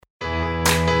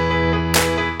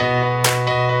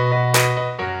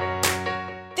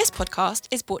This podcast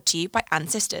is brought to you by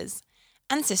Sisters.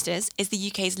 Sisters is the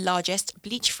UK's largest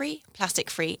bleach-free,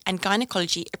 plastic-free and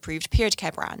gynecology-approved period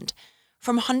care brand.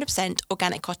 From 100%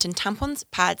 organic cotton tampons,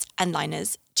 pads and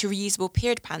liners to reusable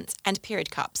period pants and period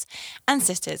cups,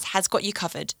 Sisters has got you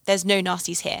covered. There's no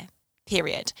nasties here.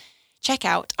 Period. Check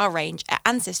out our range at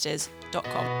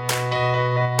ansisters.com.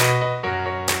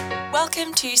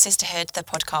 Welcome to Sisterhood, the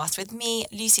podcast with me,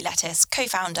 Lucy Lettuce,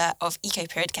 co-founder of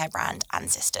eco-period care brand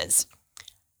Sisters.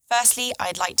 Firstly,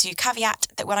 I'd like to caveat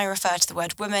that when I refer to the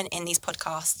word woman in these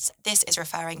podcasts, this is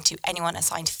referring to anyone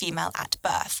assigned female at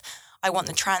birth. I want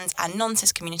the trans and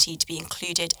non-cis community to be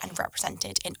included and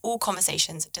represented in all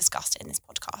conversations discussed in this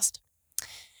podcast.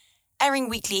 Airing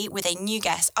weekly with a new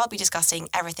guest, I'll be discussing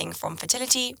everything from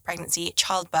fertility, pregnancy,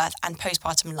 childbirth and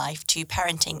postpartum life to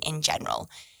parenting in general.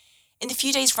 In the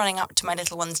few days running up to my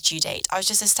little one's due date, I was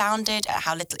just astounded at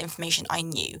how little information I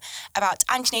knew about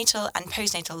antenatal and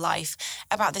postnatal life,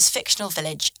 about this fictional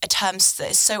village, a term that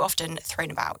is so often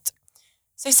thrown about.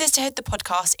 So Sisterhood, the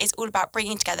podcast, is all about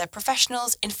bringing together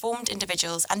professionals, informed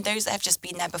individuals, and those that have just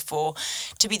been there before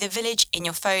to be the village in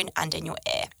your phone and in your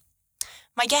ear.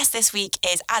 My guest this week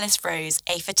is Alice Rose,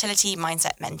 a fertility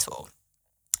mindset mentor.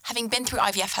 Having been through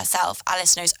IVF herself,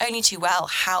 Alice knows only too well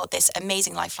how this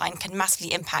amazing lifeline can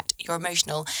massively impact your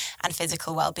emotional and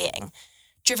physical well-being.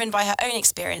 Driven by her own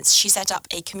experience, she set up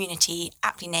a community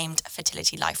aptly named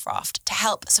Fertility Life Raft to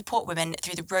help support women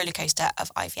through the rollercoaster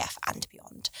of IVF and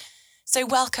beyond. So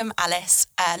welcome, Alice.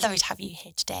 Lovely to have you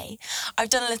here today. I've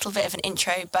done a little bit of an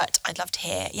intro, but I'd love to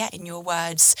hear, in your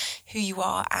words, who you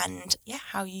are and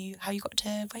how you got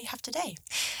to where you have today.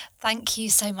 Thank you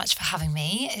so much for having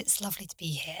me. It's lovely to be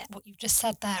here. What you've just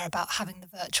said there about having the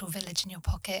virtual village in your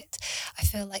pocket, I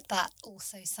feel like that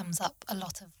also sums up a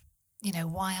lot of,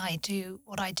 why I do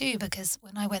what I do, because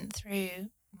when I went through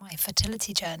my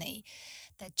fertility journey,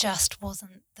 there just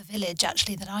wasn't the village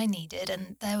actually that I needed,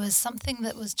 and there was something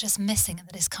that was just missing and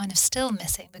that is kind of still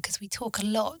missing, because we talk a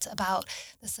lot about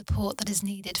the support that is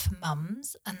needed for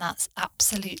mums, and that's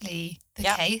absolutely the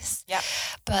case. Yeah.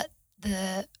 But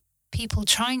the people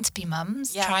trying to be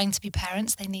mums, trying to be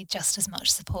parents, they need just as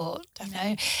much support.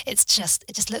 Definitely. It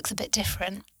just looks a bit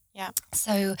different. Yeah.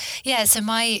 So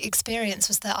my experience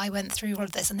was that I went through all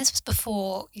of this, and this was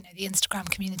before, the Instagram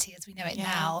community as we know it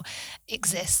now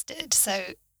existed.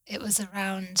 So it was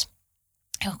around,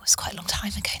 it was quite a long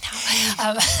time ago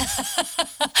now.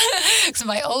 So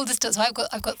my oldest, so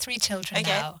I've got 3 children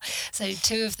now. So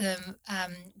 2 of them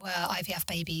were IVF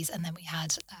babies, and then we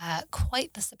had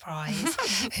quite the surprise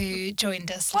who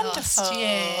joined us last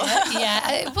year.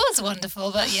 Yeah, it was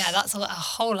wonderful, but that's a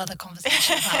whole other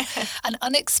conversation about an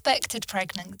unexpected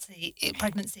pregnancy,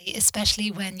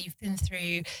 especially when you've been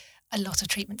through a lot of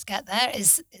treatment to get there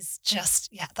is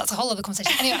just, that's a whole other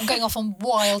conversation. Anyway, I'm going off on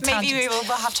wild tangents. Maybe we'll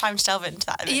have time to delve into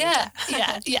that. Yeah.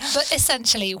 But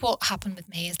essentially what happened with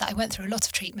me is that I went through a lot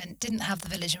of treatment, didn't have the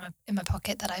village in my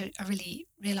pocket that I really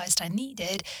realised I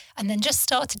needed, and then just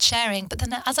started sharing. But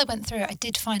then as I went through it, I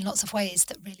did find lots of ways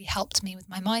that really helped me with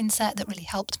my mindset, that really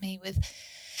helped me with,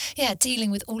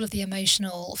 dealing with all of the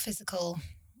emotional, physical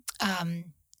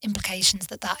implications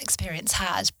that experience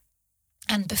had.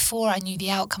 And before I knew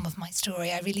the outcome of my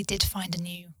story, I really did find a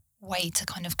new way to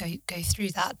kind of go through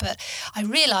that. But I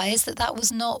realised that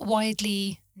was not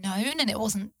widely known, and it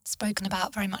wasn't spoken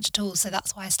about very much at all. So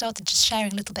that's why I started just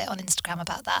sharing a little bit on Instagram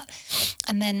about that.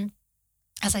 And then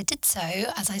as I did so,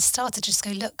 as I started to just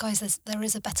go, look, guys, there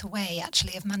is a better way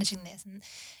actually of managing this.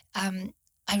 And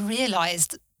I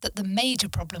realised that the major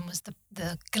problem was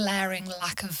the glaring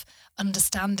lack of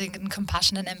understanding and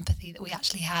compassion and empathy that we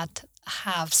actually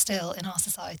have still in our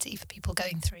society for people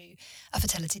going through a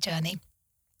fertility journey.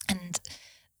 And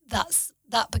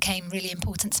that became really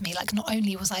important to me. Like, not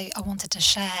only was I wanted to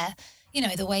share,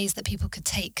 the ways that people could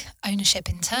take ownership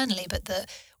internally, but that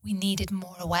we needed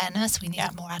more awareness, we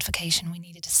needed more advocacy, we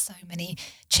needed so many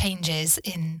changes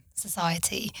in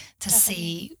society to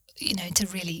see, to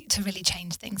really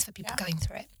change things for people going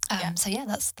through it. So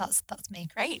that's me.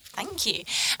 Great, thank you.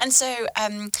 And so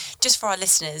just for our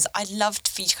listeners, I'd love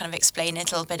for you to kind of explain a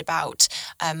little bit about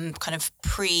kind of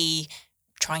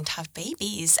trying to have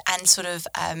babies and sort of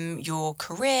your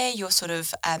career, your sort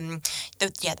of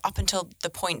up until the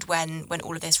point when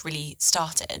all of this really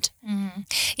started.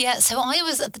 So I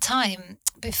was at the time,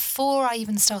 before I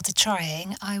even started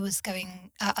trying, I was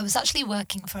actually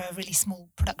working for a really small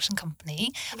production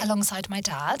company alongside my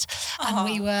dad, and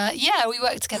we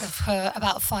worked together for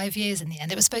about 5 years in the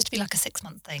end. It was supposed to be like a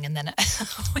 6-month thing, and then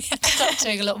we ended up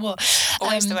doing a lot more.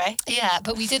 Always the way. Yeah,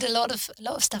 but we did a lot of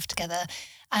stuff together.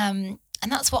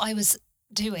 And that's what I was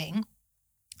doing.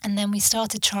 And then we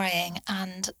started trying,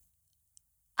 and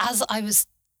as I was,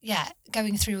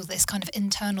 going through all this kind of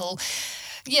internal,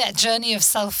 journey of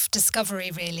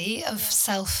self-discovery, really, of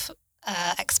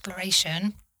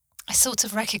self-exploration, I sort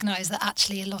of recognised that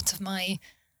actually a lot of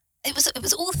it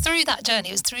was all through that journey.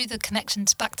 It was through the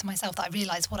connections back to myself that I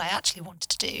realised what I actually wanted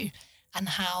to do and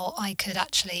how I could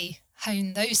actually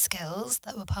hone those skills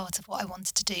that were part of what I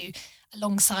wanted to do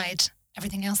alongside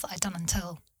everything else that I'd done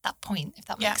until that point, if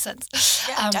that makes sense.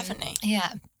 Yeah, definitely.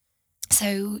 Yeah.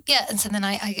 So, and so then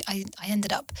I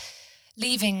ended up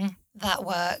leaving that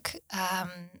work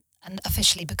and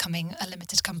officially becoming a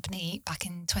limited company back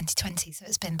in 2020. So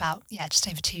it's been about, just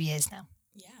over 2 years now.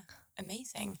 Yeah,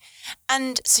 amazing.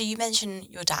 And so you mentioned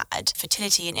your dad.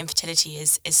 Fertility and infertility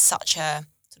is such a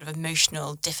sort of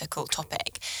emotional, difficult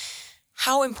topic.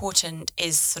 How important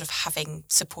is sort of having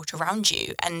support around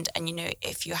you? And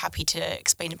if you're happy to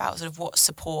explain about sort of what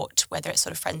support, whether it's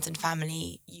sort of friends and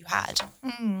family, you had.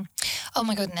 Oh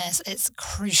my goodness, it's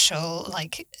crucial.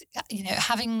 Like,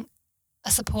 having a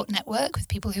support network with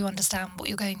people who understand what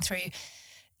you're going through,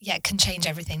 can change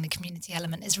everything. The community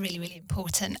element is really, really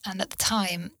important. And at the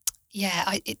time,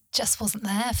 it just wasn't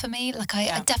there for me. Like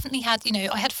I definitely had,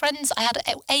 I had friends, I had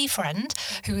a friend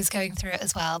who was going through it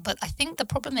as well. But I think the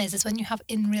problem is when you have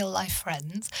in real life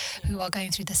friends who are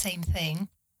going through the same thing,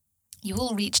 you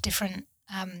all reach different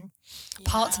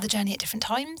parts of the journey at different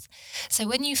times. So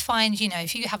when you find,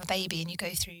 if you have a baby and you go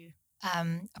through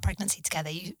a pregnancy together,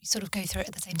 you sort of go through it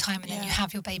at the same time, and then you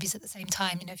have your babies at the same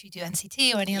time. If you do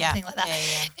NCT or any other thing like that,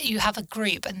 you have a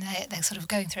group and they're sort of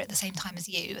going through it at the same time as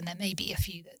you, and there may be a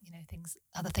few that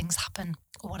other things happen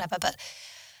or whatever, but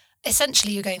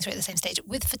essentially you're going through it at the same stage.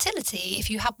 With fertility, if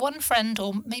you have one friend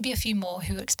or maybe a few more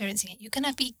who are experiencing it, you're going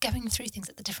to be going through things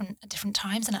at different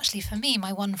times. And actually for me,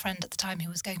 my one friend at the time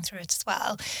who was going through it as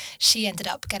well, she ended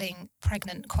up getting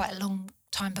pregnant quite a long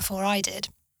time before I did.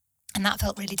 And that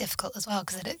felt really difficult as well,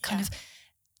 because it kind of,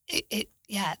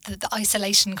 the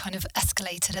isolation kind of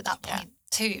escalated at that point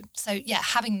too. So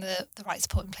having the right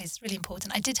support in place is really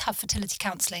important. I did have fertility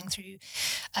counselling through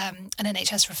an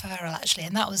NHS referral actually,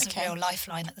 and that was a real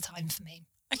lifeline at the time for me.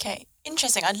 Okay,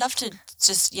 interesting. I'd love to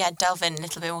just delve in a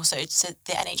little bit also to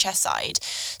the NHS side.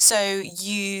 So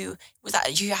you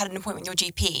had an appointment with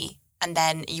your GP, and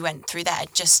then you went through there.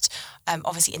 Just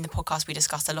obviously in the podcast we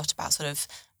discussed a lot about sort of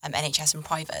NHS and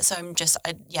private. So I'm just,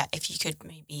 if you could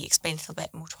maybe explain a little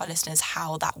bit more to our listeners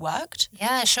how that worked.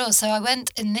 Yeah, sure. So I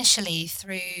went initially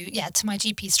through, to my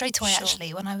GP straight away,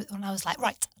 actually, when I was like,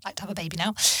 right, I'd like to have a baby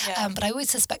now. Yeah. But I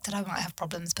always suspected I might have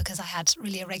problems because I had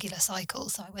really irregular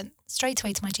cycles. So I went straight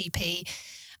away to my GP,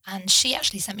 and she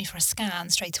actually sent me for a scan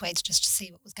straight away to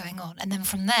see what was going on. And then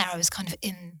from there, I was kind of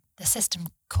in the system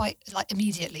quite like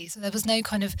immediately. So there was no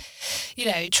kind of,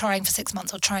 trying for 6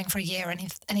 months or trying for a year or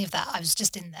any of that. I was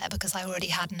just in there because I already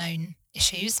had known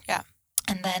issues. Yeah.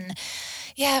 And then,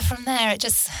 from there it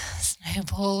just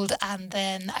snowballed. And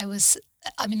then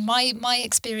my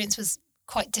experience was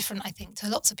quite different, I think, to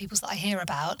lots of people's that I hear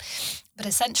about. But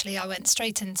essentially I went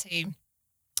straight into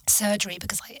surgery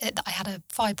because I had a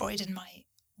fibroid in my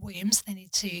womb, so they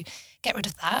need to get rid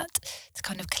of that to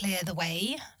kind of clear the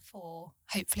way for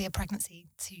hopefully a pregnancy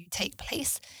to take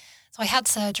place. So I had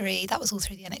surgery. That was all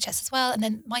through the NHS as well. And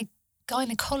then my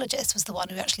gynecologist was the one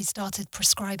who actually started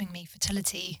prescribing me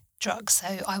fertility drugs. So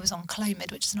I was on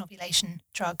Clomid, which is an ovulation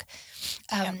drug.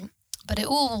 But it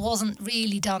all wasn't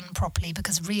really done properly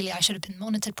because really I should have been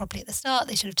monitored properly at the start.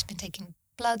 They should have been taking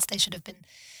bloods. They should have been,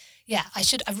 I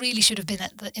really should have been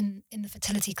in the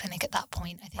fertility clinic at that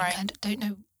point, I think. Right. I don't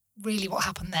know really what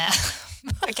happened there.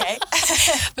 Okay.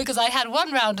 Because I had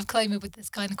one round of Clomid with this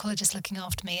gynecologist looking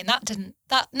after me, and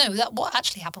what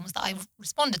actually happened was that I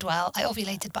responded well. I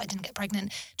ovulated, but I didn't get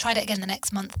pregnant. Tried it again the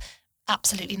next month.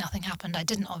 Absolutely nothing happened. I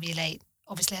didn't ovulate.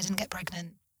 Obviously, I didn't get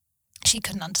pregnant. She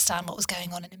couldn't understand what was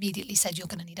going on and immediately said, you're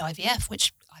going to need IVF,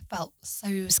 which I felt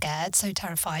so scared, so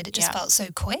terrified. It just felt so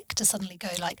quick to suddenly go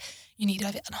like, you need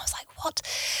IVF. And I was like, what?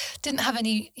 Didn't have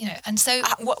any, and so...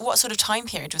 What sort of time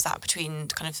period was that between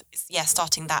kind of,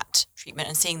 starting that treatment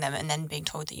and seeing them and then being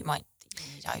told that you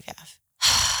need IVF?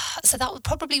 So that was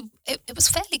probably, it was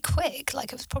fairly quick.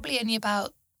 Like it was probably only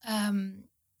about...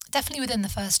 definitely within the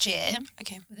first year.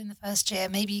 Okay. Within the first year,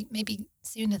 maybe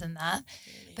sooner than that.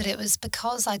 Really? But it was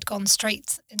because I'd gone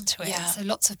straight into it. Yeah. So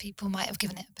lots of people might have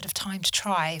given it a bit of time to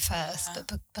try first.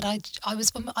 Yeah. But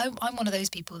I'm one of those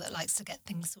people that likes to get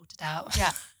things sorted out.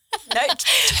 Yeah. No,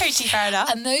 totally fair enough.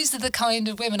 And those are the kind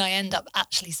of women I end up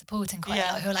actually supporting quite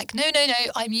a lot, who are like, no,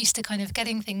 I'm used to kind of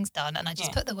getting things done and I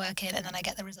just put the work in and then I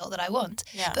get the result that I want.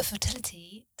 Yeah. But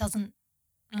fertility doesn't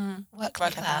work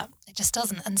like that. It just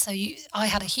doesn't. And so I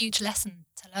had a huge lesson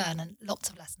to learn, and lots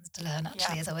of lessons to learn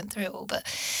actually as I went through it all. But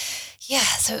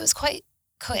so it was quite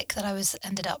quick that I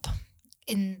ended up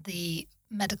in the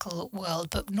medical world,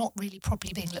 but not really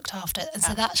properly being looked after. And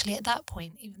so that actually at that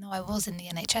point, even though I was in the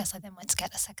NHS, I then went to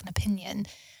get a second opinion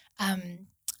and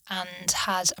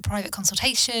had a private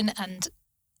consultation, and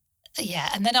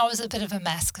then I was a bit of a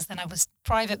mess because then I was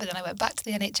private, but then I went back to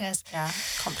the NHS. Yeah,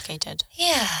 complicated.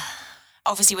 Yeah.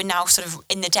 Obviously, we're now sort of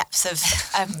in the depths of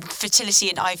fertility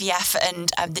and IVF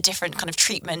and the different kind of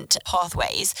treatment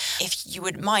pathways. If you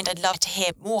wouldn't mind, I'd love to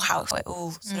hear more how it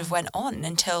all sort of went on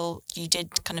until you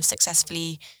did kind of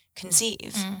successfully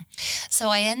conceive. So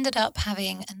I ended up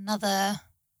having in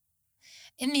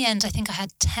the end, I think I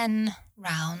had 10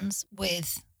 rounds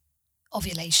with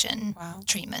ovulation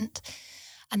treatment.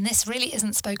 And this really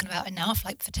isn't spoken about enough.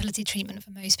 Like, fertility treatment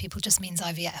for most people just means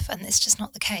IVF, and it's just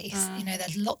not the case.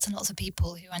 There's lots and lots of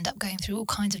people who end up going through all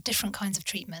kinds of different kinds of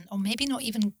treatment, or maybe don't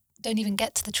even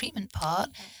get to the treatment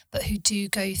part, but who do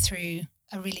go through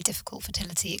a really difficult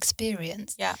fertility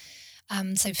experience. Yeah.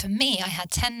 So for me, I had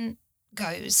 10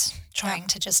 goes trying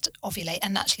to just ovulate,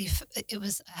 and actually I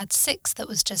had 6 that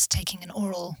was just taking an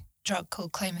oral drug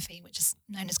called clomiphene, which is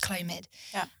known as Clomid,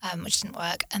 which didn't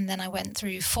work. And then I went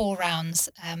through 4 rounds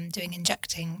doing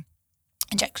injectables,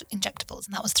 and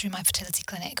that was through my fertility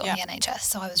clinic on the NHS.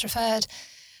 So I was referred,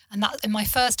 and that in my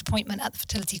first appointment at the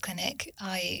fertility clinic,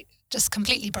 I just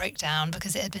completely broke down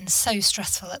because it had been so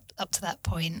stressful up to that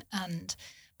point, and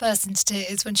burst into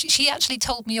tears when she actually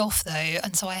told me off though,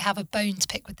 and so I have a bone to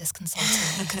pick with this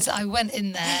consultant because I went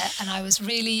in there and I was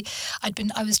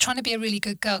trying to be a really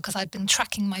good girl because I'd been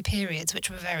tracking my periods,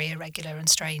 which were very irregular and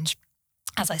strange.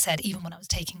 As I said, even when I was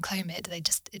taking Clomid, I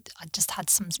just had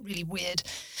some really weird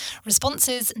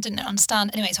responses and didn't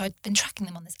understand. Anyway, so I'd been tracking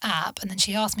them on this app, and then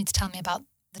she asked me to tell me about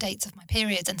the dates of my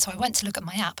periods, and so I went to look at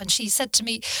my app, and she said to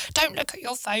me, "Don't look at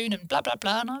your phone," and blah blah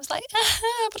blah, and I was like,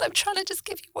 but I'm trying to just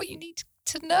give you what you need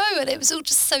to know, and it was all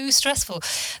just so stressful.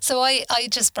 So I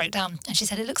just broke down, and she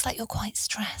said, "It looks like you're quite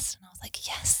stressed," and I was like,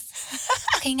 "Yes,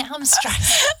 I am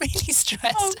stressed, really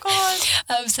stressed." Oh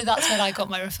God! So that's when I got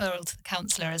my referral to the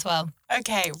counsellor as well.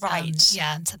 Okay, right.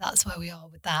 So that's where we are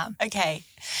with that. Okay,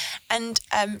 and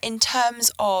in terms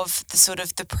of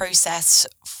the process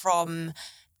from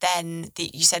then,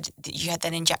 you said that you had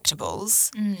then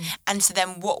injectables, and so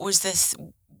then what was this?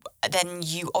 Then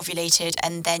you ovulated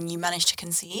and then you managed to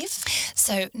conceive?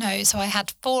 So I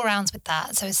had 4 rounds with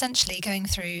that. So essentially going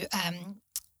through,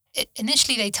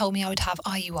 initially they told me I would have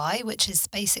IUI, which is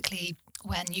basically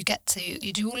when you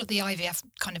do all of the IVF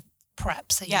kind of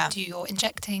prep. So you do your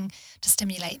injecting to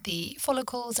stimulate the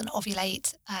follicles and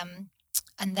ovulate,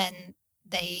 and then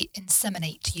they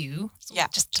inseminate you.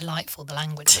 Just delightful, the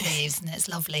language that they use, and it's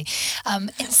lovely.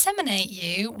 Inseminate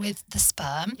you with the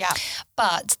sperm. Yeah.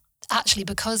 But actually,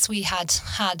 because we had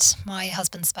my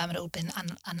husband's sperm had all been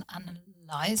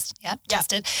analysed,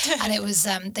 tested, and it was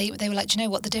they were like, do you know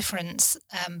what the difference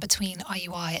between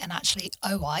IUI and actually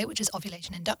OI, which is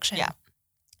ovulation induction? Yeah.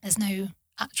 There's no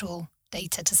actual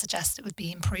data to suggest it would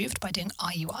be improved by doing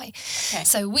IUI. Okay.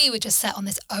 So we were just set on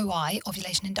this OI,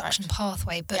 ovulation induction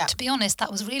pathway. But to be honest,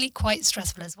 that was really quite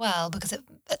stressful as well, because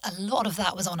a lot of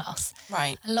that was on us.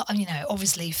 Right. A lot,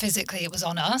 obviously physically it was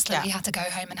on us. Like we had to go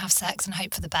home and have sex and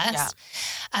hope for the best.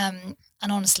 Yeah.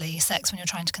 And honestly, sex when you're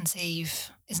trying to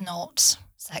conceive is not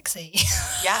sexy.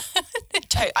 Yeah,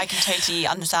 I can totally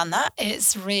understand that.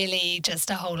 It's really just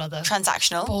a whole other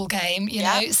transactional ball game, you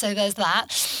know. So there's that,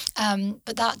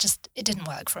 but it didn't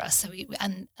work for us. So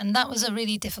and that was a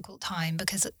really difficult time,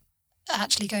 because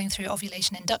actually going through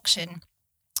ovulation induction,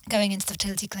 going into the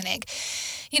fertility clinic,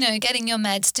 getting your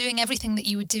meds, doing everything that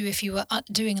you would do if you were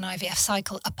doing an IVF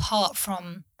cycle, apart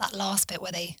from that last bit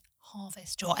where they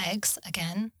harvest your eggs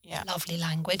again. Yeah. Lovely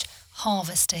language.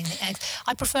 Harvesting the eggs.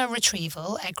 I prefer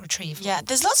retrieval, egg retrieval. Yeah,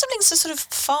 there's lots of links to sort of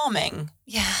farming.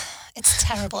 Yeah, it's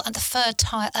terrible. And the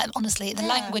fertile, honestly, the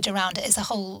language around it is a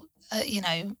whole,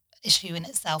 issue in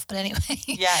itself. But anyway.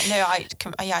 Yeah, no, I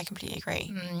completely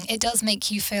agree. It does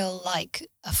make you feel like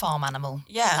a farm animal.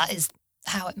 Yeah. That is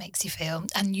how it makes you feel.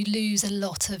 And you lose a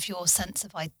lot of your sense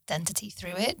of identity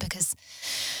through it, because,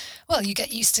 well, you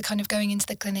get used to kind of going into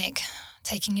the clinic,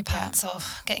 taking your pants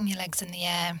off, getting your legs in the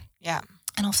air. Yeah.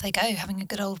 And off they go, having a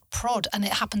good old prod. And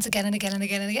it happens again and again and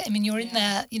again and again. I mean, you're in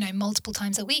there, multiple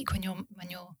times a week when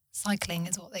you're cycling,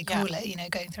 is what they call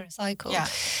it, going through a cycle. Yeah.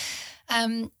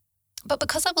 But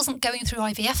because I wasn't going through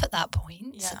IVF at that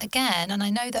point, again, and I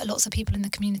know that lots of people in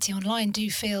the community online do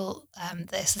feel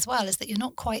this as well, is that you're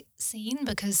not quite seen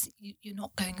because you're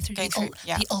not going through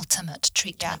the ultimate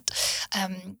treatment,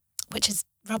 which is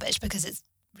rubbish, because it's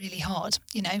really hard,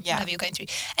 Yeah. whatever you're going through.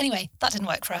 Anyway, that didn't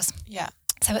work for us. Yeah.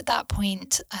 So at that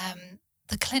point,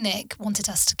 the clinic wanted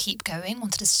us to keep going,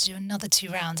 wanted us to do another 2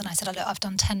 rounds. And I said, look, I've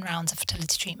done 10 rounds of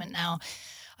fertility treatment now.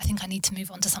 I think I need to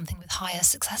move on to something with higher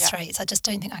success rates. I just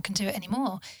don't think I can do it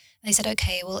anymore. And they said,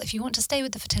 okay, well, if you want to stay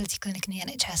with the fertility clinic in the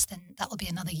NHS, then that'll be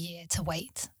another year to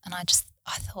wait. And I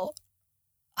thought,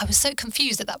 I was so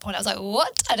confused at that point. I was like,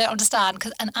 what? I don't understand.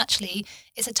 And actually,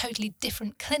 it's a totally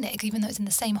different clinic, even though it's in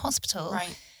the same hospital.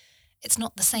 Right. It's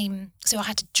not the same. So I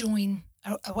had to join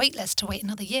a wait list to wait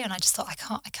another year. And I just thought,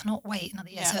 I cannot wait another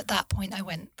year. Yeah. So at that point, I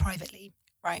went privately.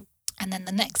 Right. And then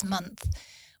the next month,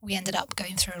 we ended up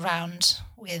going through a round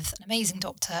with an amazing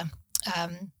doctor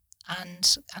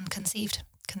and conceived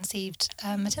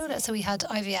Matilda. So we had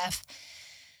IVF.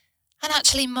 And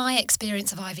actually, my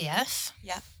experience of IVF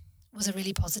was a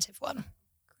really positive one.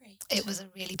 Great. It was a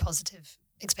really positive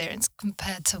experience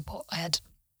compared to what I had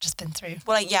just been through.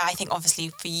 Well, yeah, I think obviously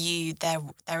for you,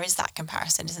 there is that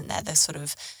comparison, isn't there? The sort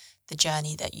of the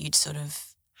journey that you'd sort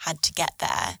of had to get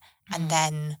there, and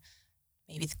then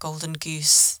maybe the golden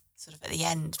goose sort of at the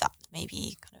end. That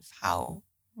maybe kind of how,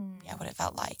 what it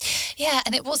felt like. Yeah,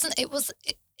 and it was,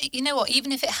 you know what,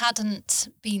 even if it hadn't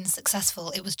been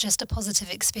successful, it was just a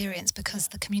positive experience because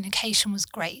the communication was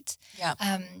great. Yeah.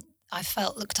 I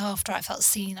felt looked after, I felt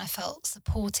seen, I felt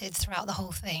supported throughout the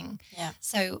whole thing. Yeah.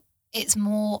 So it's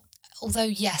more, although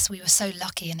yes, we were so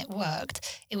lucky and it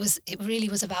worked, it really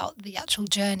was about the actual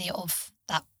journey of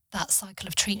that cycle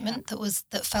of treatment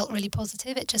that felt really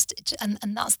positive. And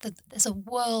there's a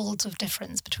world of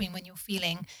difference between when you're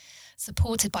feeling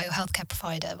supported by your healthcare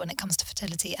provider when it comes to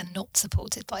fertility and not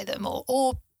supported by them,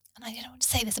 or and I don't want to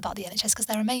say this about the NHS because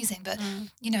they're amazing, but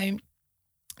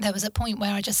there was a point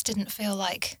where I just didn't feel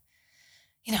like,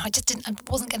 I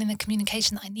wasn't getting the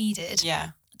communication that I needed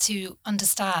to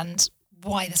understand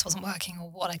why this wasn't working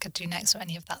or what I could do next or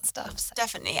any of that stuff. So.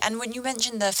 Definitely. And when you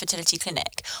mentioned the fertility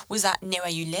clinic, was that near where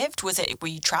you lived? Were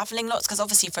you travelling lots? Because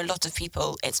obviously for a lot of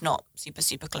people, it's not super,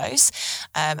 super close.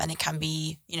 And it can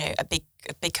be, a big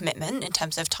commitment in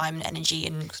terms of time and energy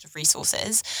and sort of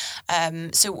resources.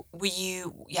 So were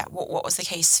you, what was the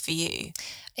case for you?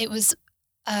 It was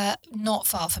not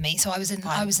far for me. So I was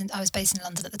based in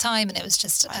London at the time, and it was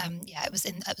just it was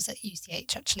at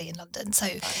UCH actually in London. So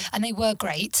and they were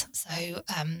great. So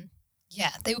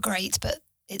they were great, but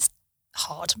it's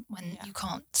hard when you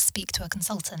can't speak to a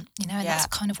consultant, and that's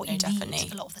kind of what you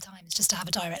need a lot of the time. It's just to have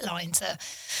a direct line to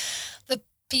the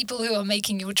people who are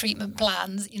making your treatment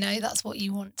plans. That's what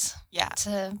you want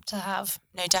to have.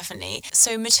 No, definitely.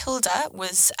 So Matilda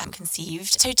was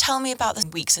conceived. So tell me about the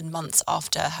weeks and months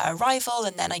after her arrival,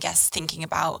 and then I guess thinking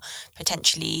about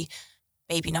potentially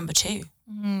baby number 2.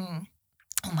 Oh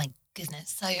my goodness.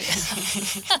 So I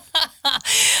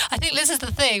think this is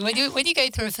the thing. When you go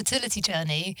through a fertility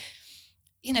journey,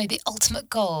 the ultimate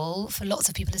goal for lots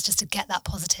of people is just to get that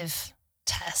positive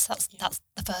test. That's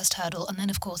the first hurdle, and then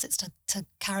of course it's to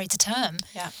carry to term.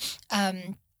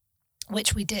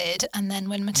 Which we did. And then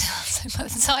when by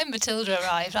the time Matilda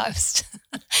arrived, I was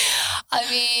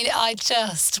I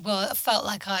felt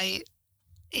like I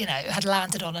had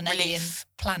landed on an alien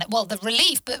planet. Well, the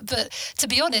relief, but to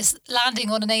be honest,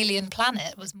 landing on an alien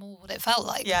planet was more what it felt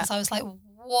like. Because I was like,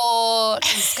 what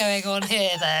is going on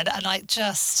here then? And I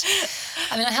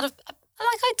had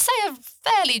I'd say a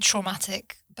fairly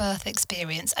traumatic birth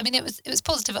experience. It was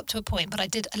positive up to a point, but I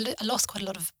lost quite a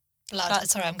lot of blood.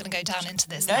 Sorry, I'm going to go down into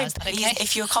this. No, now. Is that please, okay?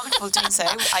 if you're comfortable doing so,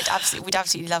 we'd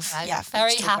absolutely love.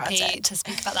 Very happy to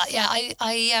speak about that. Yeah,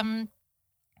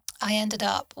 I ended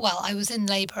up. Well, I was in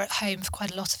labour at home for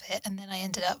quite a lot of it, and then I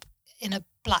ended up in a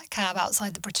black cab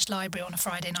outside the British Library on a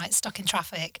Friday night, stuck in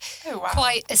traffic. Oh wow!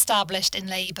 Quite established in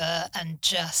labour and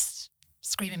just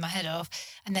screaming my head off,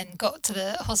 and then got to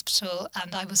the hospital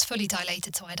and I was fully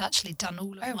dilated, so I'd actually done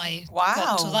all of my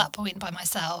got to that point by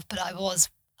myself, but I was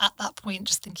at that point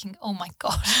just thinking, oh my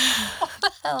God, what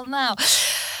the hell now?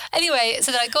 Anyway,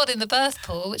 so then I got in the birth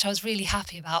pool, which I was really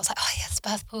happy about. I was like, oh yes,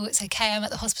 birth pool, it's okay, I'm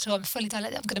at the hospital, I'm fully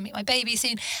dilated, I'm going to meet my baby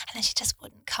soon. And then she just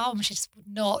wouldn't come, she just would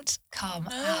not come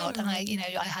out. And I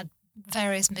had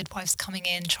various midwives coming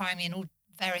in, trying me in all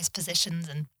various positions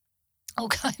and all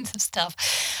kinds of stuff,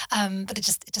 but it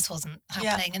just wasn't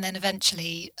happening. And then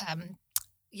eventually, I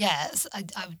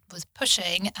was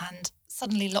pushing, and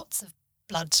suddenly lots of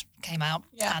blood came out,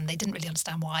 and they didn't really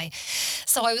understand why.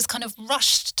 So I was kind of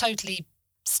rushed, totally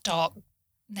stark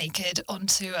naked,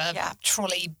 onto a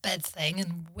trolley bed thing,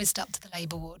 and whizzed up to the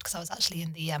labour ward because I was actually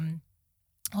in the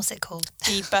what's it called?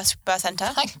 The birth centre.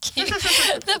 Thank you.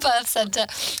 The birth centre.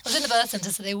 I was in the birth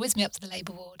centre, so they whizzed me up to the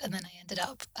labour ward, and then I ended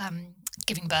up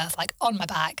giving birth like on my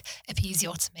back,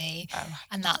 episiotomy,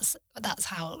 and that's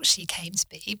how she came to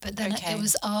be. But then it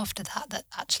was after that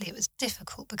actually it was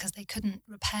difficult because they couldn't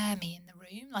repair me in the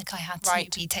room. Like I had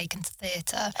to be taken to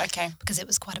theatre because it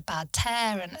was quite a bad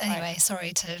tear. And anyway,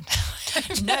 sorry to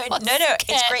no,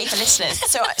 it's great for listeners.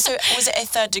 So was it a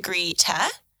 3rd degree tear?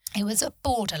 It was a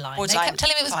borderline. They kept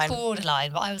telling me it was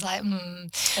borderline, but I was like,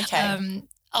 Okay.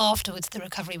 Afterwards, the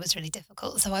recovery was really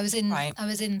difficult. So I was in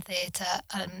theatre,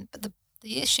 but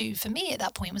the issue for me at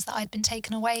that point was that I'd been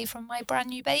taken away from my brand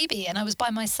new baby, and I was by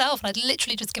myself, and I'd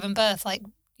literally just given birth, like,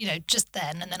 just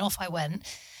then, and then off I went.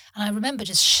 And I remember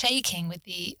just shaking with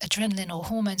the adrenaline or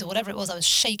hormones or whatever it was. I was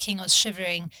shaking, I was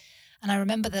shivering, and I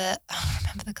remember the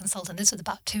consultant. This was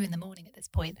about 2 a.m. at this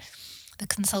point. The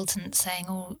consultant saying,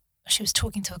 she was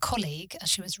talking to a colleague as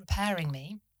she was repairing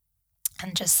me,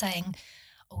 and just saying,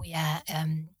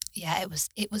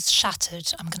 it was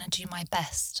shattered. I'm going to do my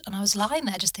best. And I was lying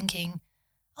there just thinking,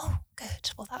 oh,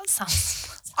 good. Well, that sounds.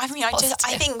 I mean, I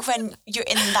think when you're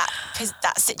in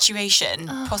that situation,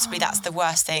 possibly that's the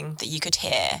worst thing that you could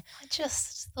hear. I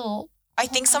just thought. I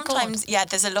think sometimes,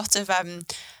 there's a lot of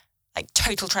like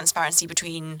total transparency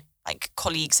between like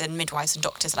colleagues and midwives and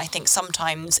doctors, and I think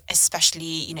sometimes,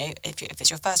 especially if it's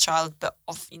your first child, but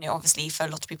obviously for a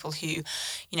lot of people who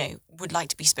would like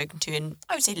to be spoken to in,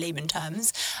 I would say, layman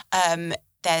terms,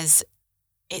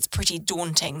 it's pretty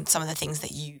daunting, some of the things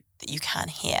that you can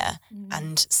hear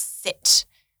and sit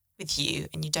with you,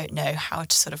 and you don't know how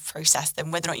to sort of process them,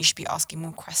 whether or not you should be asking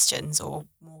more questions or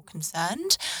more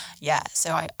concerned. Yeah,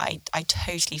 so I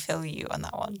totally feel you on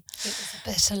that one. It was a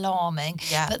bit alarming.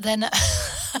 Yeah. But then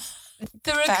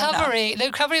the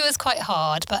recovery was quite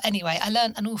hard. But anyway, I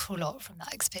learned an awful lot from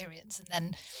that experience. And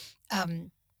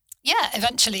then,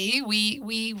 eventually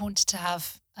we wanted to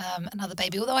have another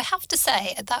baby. Although I have to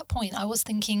say, at that point, I was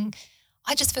thinking,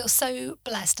 I just feel so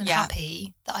blessed and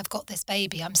happy that I've got this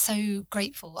baby. I'm so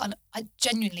grateful, and I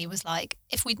genuinely was like,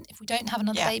 if we don't have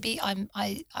another baby, I'm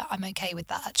okay with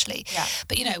that actually. Yeah.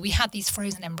 But we had these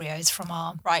frozen embryos from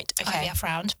our IVF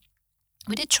round.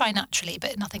 We did try naturally,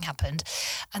 but nothing happened,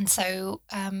 and so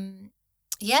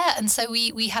we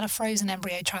had a frozen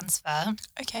embryo transfer.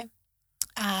 Okay.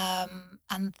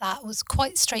 And that was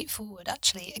quite straightforward,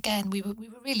 actually. Again, we were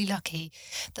really lucky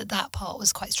that part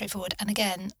was quite straightforward. And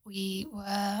again, we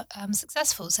were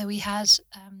successful. So we had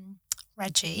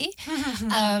Reggie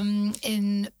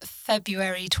in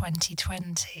February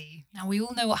 2020. Now, we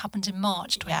all know what happened in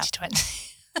March 2020.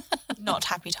 Not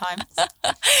happy times.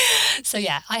 So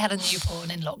I had a newborn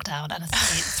in lockdown and a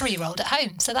 3-year-old at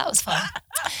home. So that was fun.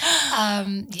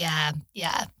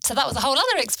 So that was a whole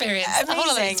other experience. Amazing. A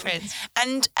whole other experience.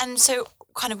 And so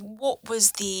kind of what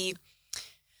was the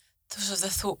sort of the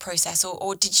thought process,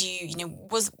 or did you,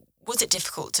 was it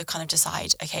difficult to kind of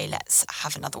decide, okay, let's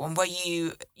have another one? Were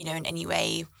you, in any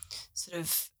way sort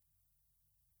of,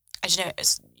 I don't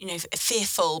know,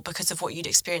 fearful because of what you'd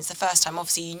experienced the first time?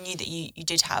 Obviously, you knew that you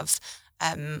did have,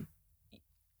 the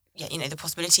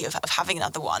possibility of having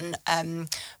another one.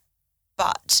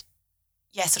 But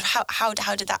sort of how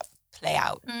did that play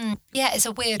out? It's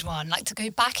a weird one. Like, to go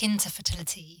back into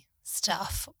fertility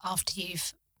stuff after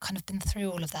you've kind of been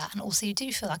through all of that, and also you do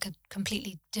feel like a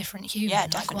completely different human. Yeah,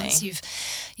 definitely. Like once you've,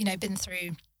 been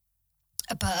through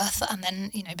a birth and then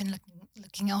been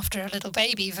looking after a little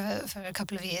baby for a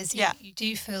couple of years, you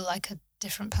do feel like a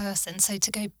different person. So to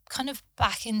go kind of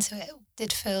back into it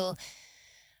did feel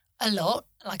a lot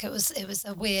like it was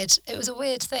a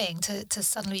weird thing to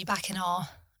suddenly be back in our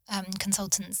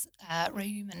consultant's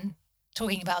room and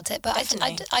talking about it. But I think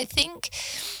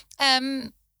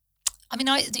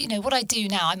what I do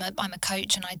now, I'm a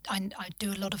coach, and I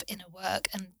do a lot of inner work,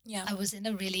 and I was in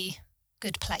a really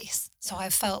good place. So I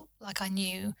felt like I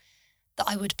knew that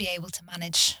I would be able to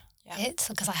manage it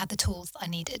because I had the tools that I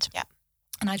needed. Yeah.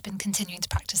 And I'd been continuing to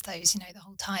practice those, the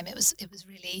whole time. It was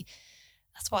really,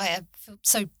 that's why I feel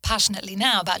so passionately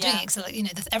now about doing it. So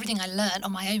everything I learned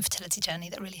on my own fertility journey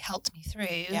that really helped me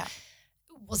through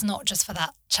was not just for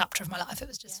that chapter of my life, it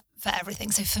was just for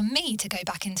everything. So for me to go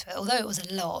back into it, although it was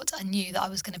a lot, I knew that I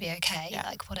was going to be okay. Yeah.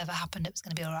 Like whatever happened, it was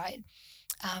going to be all right.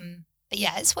 But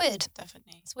it's weird.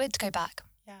 Definitely. It's weird to go back.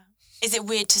 Yeah. Is it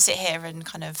weird to sit here and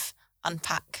kind of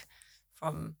unpack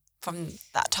from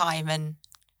that time and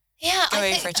go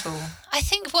over it all? I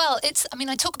think,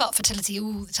 I talk about fertility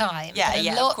all the time.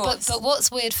 Of course. But what's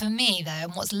weird for me, though,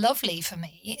 and what's lovely for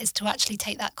me is to actually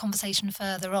take that conversation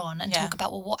further on and talk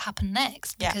about, what happened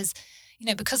next? Because,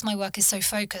 because my work is so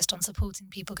focused on supporting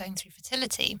people going through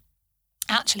fertility,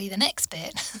 actually the next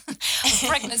bit of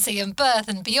pregnancy and birth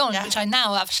and beyond, which I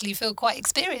now actually feel quite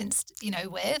experienced,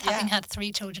 with having had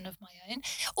 3 children of my own,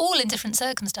 all in different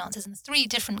circumstances and 3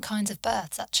 different kinds of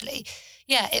births, actually.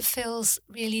 Yeah, it feels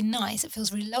really nice. It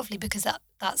feels really lovely because that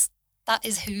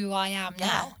is who I am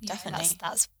now. Definitely.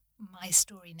 That's my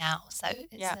story now. So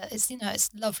it's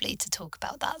lovely to talk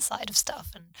about that side of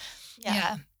stuff. And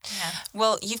yeah.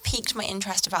 Well, you've piqued my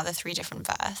interest about the 3 different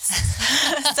births.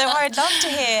 So I'd love to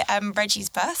hear Reggie's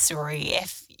birth story,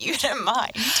 if you don't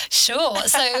mind. Sure.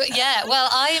 So well,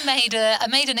 I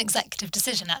made an executive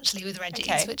decision actually with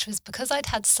Reggie's, which was because I'd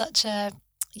had such a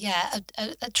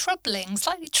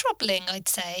slightly troubling, I'd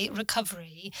say,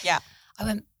 recovery. Yeah. I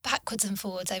went backwards and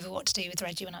forwards over what to do with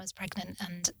Reggie when I was pregnant,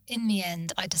 and in the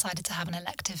end I decided to have an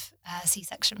elective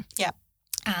C-section. Yeah.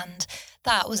 And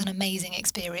that was an amazing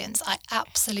experience. I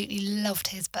absolutely loved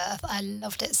his birth. I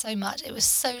loved it so much. It was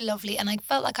so lovely, and I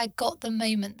felt like I got the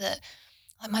moment that,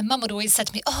 like, my mum would always say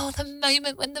to me, "Oh, the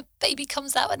moment when the baby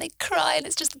comes out and they cry and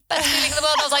it's just the best feeling in the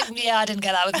world." I was like, yeah, I didn't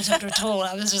get that with Matilda at all.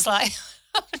 I was just like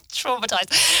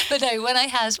traumatized. But no, when I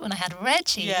had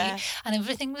Reggie and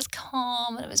everything was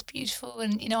calm and it was beautiful,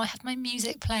 and I had my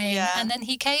music playing, and then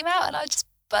he came out and I just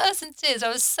burst into tears. I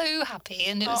was so happy,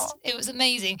 and it was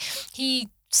amazing. He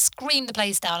screamed the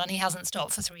place down, and he hasn't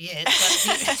stopped for 3 years. But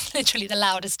he's literally the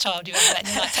loudest child you've ever met.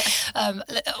 And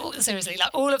you're like, seriously,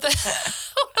 like all of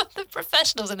the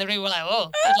professionals in the room were like, "Oh,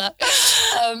 good luck."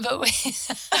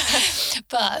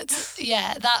 But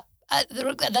yeah, that.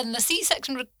 Then the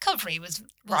C-section recovery was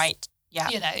right. Yeah.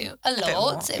 A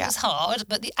lot. It was hard,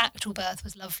 but the actual birth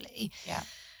was lovely. Yeah.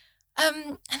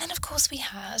 And then of course we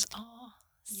had our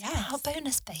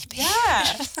bonus baby. Yeah.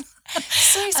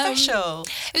 So special.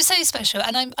 It was so special,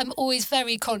 and I'm always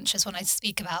very conscious when I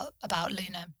speak about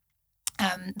Luna,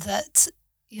 that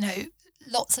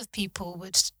lots of people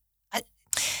would.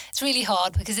 It's really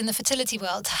hard because in the fertility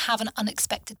world, to have an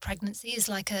unexpected pregnancy is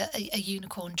like a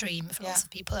unicorn dream for lots of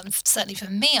people. And certainly for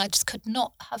me, I just could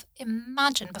not have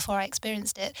imagined before I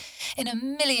experienced it in a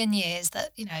million years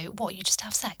that, you just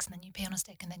have sex and then you pee on a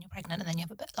stick and then you're pregnant and then you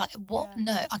have a bit, like, what? Yeah.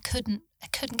 No, I couldn't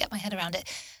get my head around it.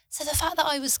 So the fact that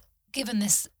I was given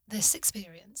this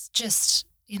experience just,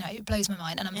 it blows my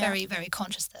mind. And I'm very, very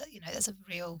conscious that, there's a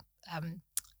real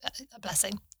a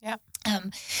blessing. Yeah.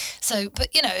 But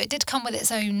it did come with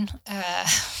its own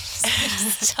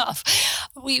stuff.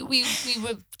 We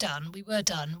were done. We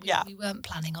weren't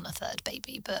planning on a 3rd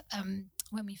baby, but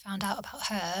when we found out about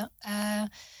her,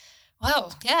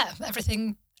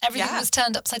 everything was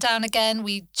turned upside down again.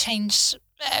 We changed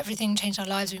our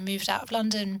lives. We moved out of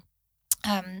London.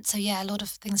 A lot of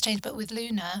things changed. But with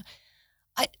Luna,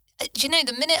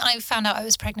 the minute I found out I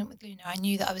was pregnant with Luna, I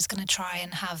knew that I was going to try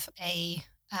and have a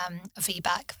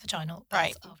VBAC, vaginal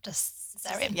birth, after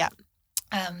cesarean. Yeah.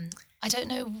 I don't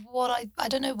know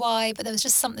why, but there was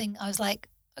just something. I was like,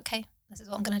 okay, this is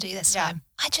what I'm going to do this time.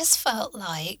 I just felt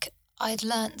like I'd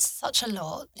learnt such a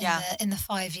lot in the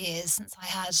 5 years since I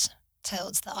had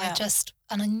Tilts that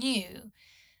I knew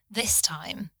this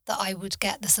time that I would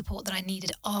get the support that I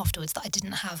needed afterwards that I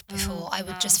didn't have before. I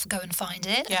would just go and find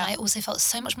it. Yeah. And I also felt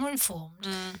so much more informed,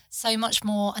 so much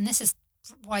more, and this is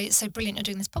why it's so brilliant you're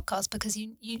doing this podcast, because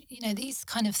you these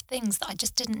kind of things that I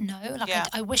just didn't know. Like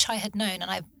I wish I had known, and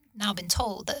I've now been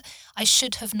told that I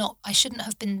shouldn't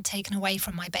have been taken away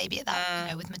from my baby at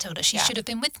that, with Matilda. She should have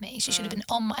been with me. She should have been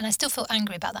on my, and I still feel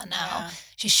angry about that now. Yeah.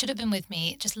 She should have been with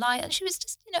me, just lying. And she was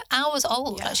just, hours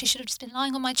old. Yeah. Like she should have just been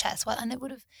lying on my chest. And it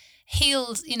would have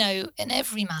healed, in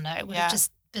every manner. It would have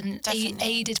just been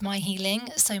aided my healing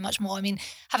so much more. I mean,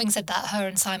 having said that, her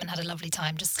and Simon had a lovely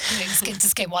time just doing skin to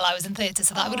skin while I was in theatre,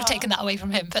 so that I would have taken that away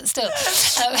from him, but still.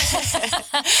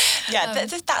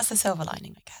 That's the silver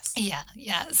lining, I guess.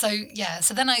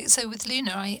 So then with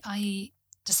Luna, I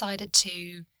decided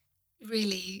to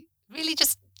really, really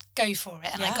just go for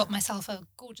it, and I got myself a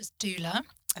gorgeous doula,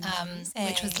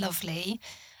 which was lovely.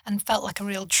 And felt like a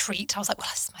real treat. I was like, well,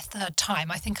 this is my 3rd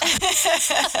time. I think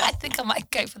I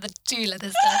might go for the doula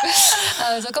this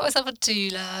time. So I got myself a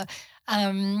doula.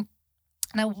 And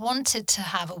I wanted to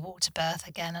have a water birth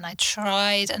again. And I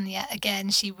tried. And yet again,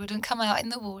 she wouldn't come out in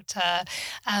the water.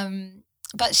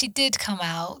 But she did come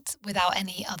out without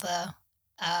any other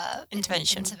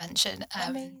intervention,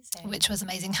 which was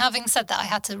amazing. Having said that, I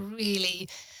had to really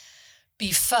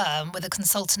be firm with a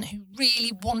consultant who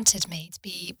really wanted me to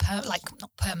be not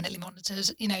permanently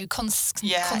monitored,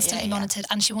 constantly monitored,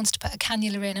 and she wanted to put a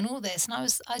cannula in and all this, and I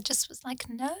just was like,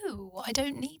 no, I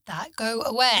don't need that, go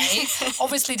away.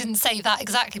 Obviously didn't say that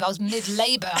exactly, but I was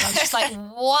mid-labour, and I was just like,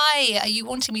 why are you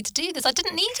wanting me to do this? I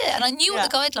didn't need it, and I knew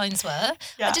what the guidelines were.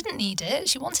 I didn't need it.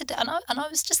 She wanted it, and I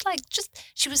was just like,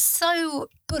 she was so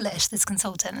bullish, this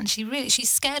consultant, and she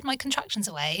scared my contractions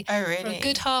away for a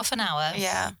good half an hour.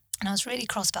 Yeah. And I was really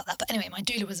cross about that. But anyway, my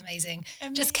doula was amazing.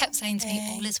 Just kept saying to me,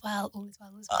 all is well, all is well,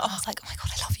 all is well. And I was like, oh my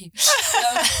God, I love you.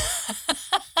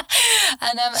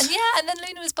 And then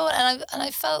Luna was born, and I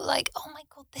felt like, oh my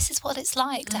God, this is what it's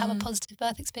like to have a positive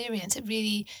birth experience. It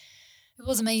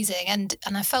was amazing. And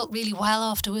I felt really well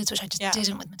afterwards, which I just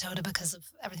didn't with Matilda because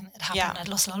of everything that had happened. I'd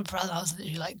lost a lot of blood. I was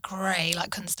literally like grey, like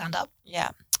couldn't stand up.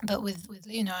 Yeah. But with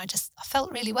Luna, I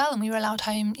felt really well, and we were allowed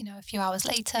home, a few hours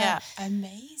later. Yeah,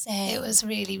 amazing. It was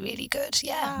really, really good.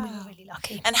 Yeah, we were really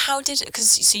lucky. And how did,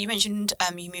 so you mentioned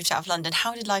you moved out of London.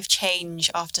 How did life change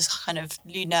after kind of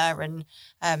Luna and,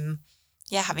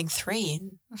 having 3?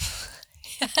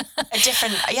 A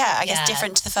different, I guess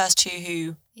different to the first 2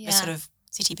 who were sort of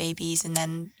city babies, and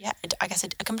then, I guess a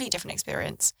complete different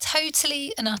experience.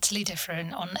 Totally and utterly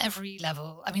different on every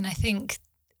level. I mean, I think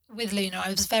with Luna,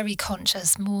 I was very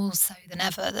conscious, more so than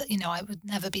ever, that, I would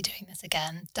never be doing this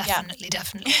again. Definitely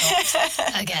not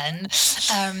again.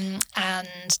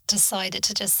 And decided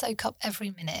to just soak up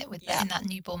every minute in that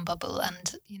newborn bubble.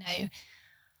 And,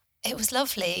 it was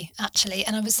lovely, actually.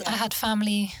 And I had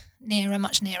family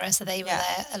much nearer, so they were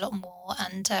there a lot more.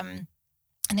 And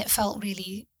it felt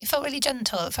really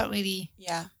gentle. It felt really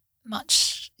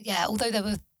much, although there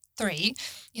were 3,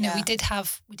 we did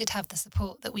have the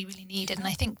support that we really needed. And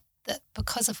I think that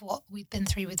because of what we've been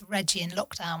through with Reggie in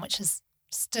lockdown, which is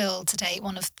still to date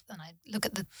and I look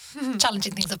at the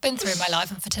challenging things I've been through in my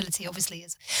life, and fertility obviously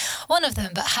is one of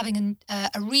them, but having a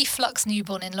reflux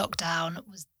newborn in lockdown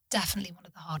was definitely one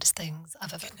of the hardest things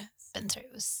I've ever been through.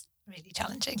 It was really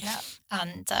challenging. Yeah.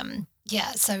 And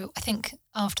so I think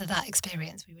after that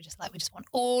experience, we were just like, we just want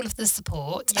all of the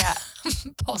support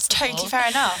possible. Totally fair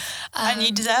enough. And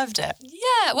you deserved it.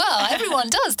 Yeah, well, everyone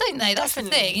does, don't they? That's the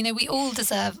thing. We all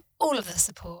deserve all of the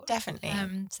support. Definitely.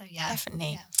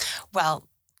 Definitely. Yeah. Well,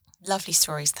 lovely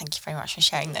stories. Thank you very much for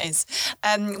sharing those.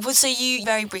 So you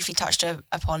very briefly touched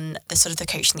upon the sort of the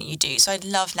coaching that you do. So I'd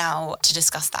love now to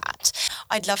discuss that.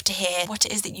 I'd love to hear what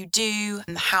it is that you do,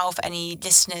 and how for any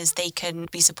listeners they can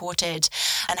be supported,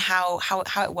 and how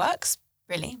it works,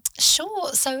 really.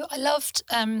 Sure. So I loved,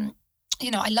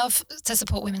 I love to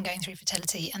support women going through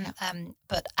fertility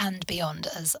and beyond,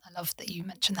 as I love that you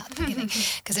mentioned that at the beginning,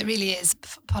 because it really is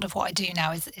part of what I do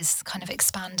now is kind of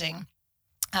expanding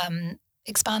the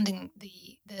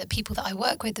people that I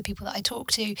work with, the people that I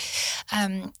talk to.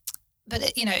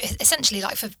 But, essentially,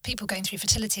 like for people going through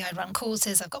fertility, I run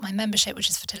courses. I've got my membership, which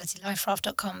is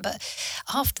fertilityliferaft.com. But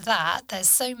after that, there's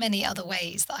so many other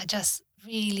ways that I just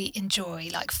really enjoy.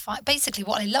 Like basically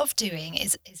what I love doing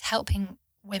is helping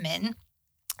women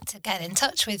to get in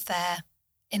touch with their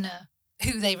inner,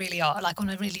 who they really are, like on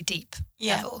a really deep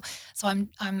level. So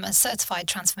I'm a certified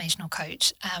transformational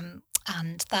coach.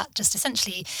 And that just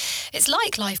essentially, it's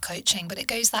like life coaching, but it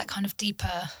goes that kind of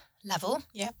deeper level.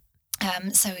 Yeah.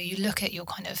 So you look at your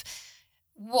kind of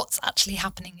what's actually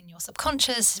happening in your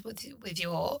subconscious with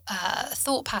your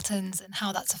thought patterns, and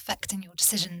how that's affecting your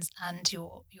decisions and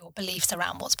your beliefs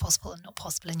around what's possible and not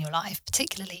possible in your life,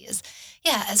 particularly as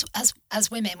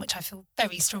women, which I feel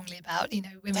very strongly about.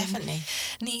 Women Definitely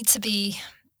need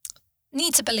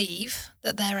to believe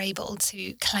that they're able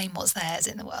to claim what's theirs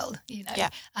in the world,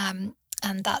 and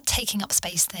that taking up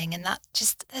space thing, and that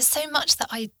just, there's so much that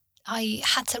I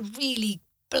had to really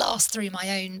blast through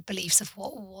my own beliefs of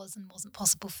what was and wasn't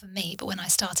possible for me. But when I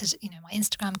started, my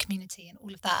Instagram community and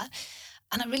all of that,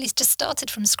 and I really just started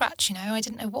from scratch, I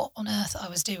didn't know what on earth I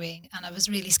was doing, and I was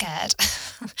really scared.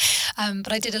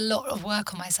 But I did a lot of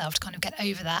work on myself to kind of get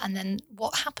over that. And then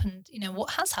what happened,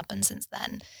 what has happened since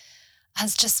then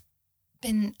has just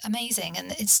been amazing.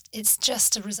 And it's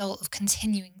just a result of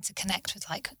continuing to connect with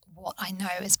like what I know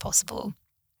is possible.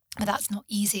 But that's not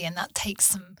easy, and that takes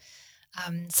some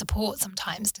support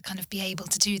sometimes to kind of be able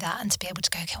to do that, and to be able to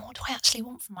go, okay, what do I actually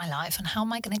want from my life, and how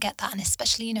am I going to get that? And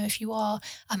especially, if you are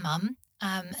a mum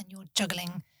and you're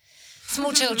juggling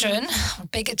small children,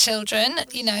 bigger children,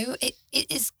 you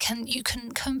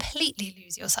can completely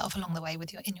lose yourself along the way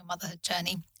in your motherhood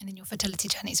journey and in your fertility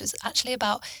journey. So it's actually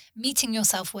about meeting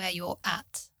yourself where you're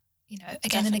at,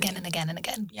 again and again and again and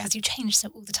again, because you change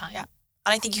all the time. Yeah.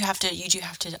 And I think you do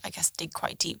have to, I guess, dig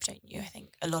quite deep, don't you? I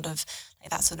think a lot of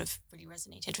that sort of really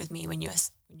resonated with me when you're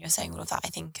saying all of that. I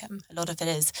think a lot of it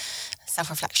is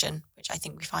self-reflection, which I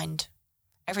think we find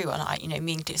everyone,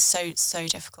 me included, is so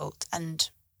difficult, and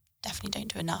definitely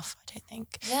don't do enough, I don't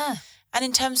think. Yeah. And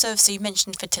in terms of, so you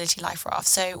mentioned Fertility Life Raft.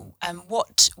 So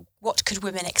what could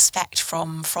women expect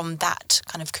from that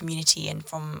kind of community and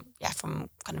from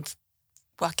kind of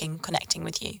connecting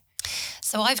with you?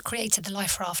 So I've created the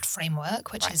Life Raft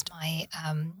framework, which is my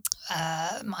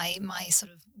my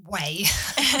sort of way,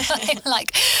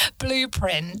 like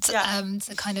blueprint,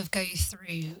 to kind of go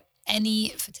through any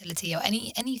fertility or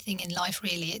anything in life.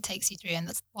 Really, it takes you through, and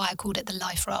that's why I called it the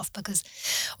Life Raft, because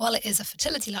while it is a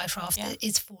fertility life raft, it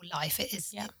is for life. It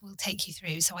will take you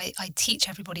through. So I teach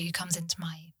everybody who comes into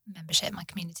my membership, my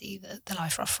community, the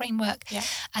Life Raft framework,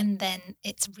 and then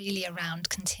it's really around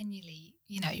continually,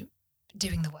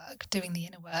 doing the work, doing the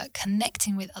inner work,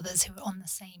 connecting with others who are on the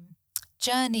same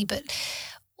journey, but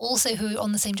also who are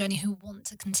on the same journey who want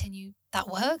to continue that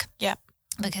work. Yeah.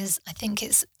 Because I think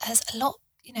there's a lot,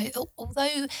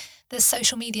 although the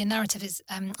social media narrative is,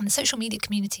 and the social media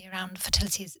community around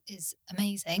fertility is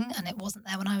amazing, and it wasn't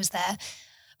there when I was there,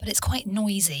 but it's quite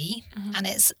noisy, and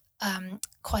it's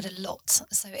quite a lot.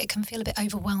 So it can feel a bit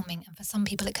overwhelming. And for some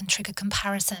people it can trigger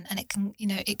comparison, and it can,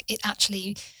 it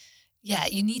actually,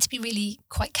 you need to be really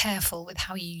quite careful with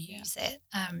how you use it,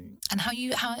 and how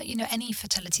any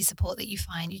fertility support that you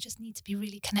find, you just need to be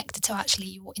really connected to actually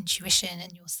your intuition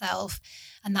and yourself,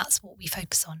 and that's what we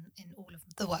focus on in all of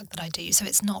the work that I do. So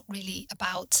it's not really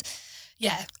about,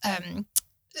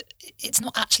 it's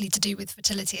not actually to do with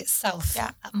fertility itself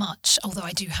that much, although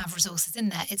I do have resources in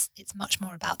there. It's much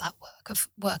more about that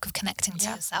work of connecting to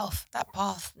yourself. That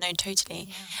path, no, totally.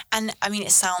 Yeah. And I mean,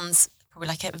 it sounds probably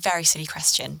like a very silly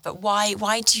question, but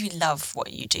why do you love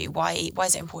what you do? Why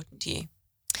is it important to you?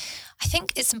 I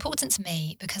think it's important to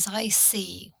me because I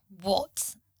see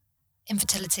what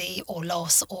infertility or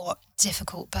loss or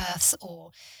difficult births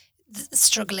or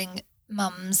struggling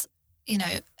mums,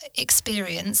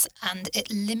 experience, and it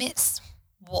limits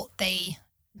what they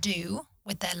do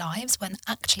with their lives, when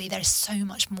actually there's so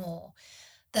much more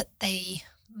that they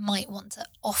might want to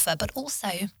offer. But also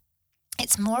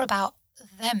it's more about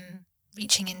them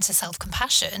reaching into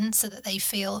self-compassion, so that they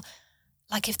feel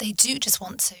like if they do just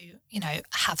want to,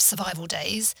 have survival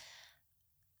days,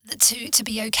 to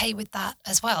be okay with that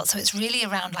as well. So it's really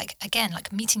around,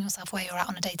 meeting yourself where you're at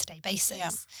on a day-to-day basis. Yeah.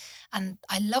 And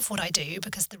I love what I do,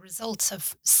 because the results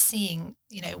of seeing,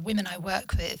 women I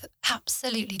work with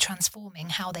absolutely transforming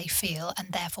how they feel,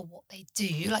 and therefore what they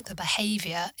do, like the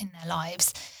behaviour in their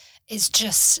lives, is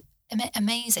just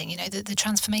amazing. The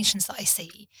transformations that I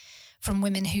see from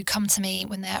women who come to me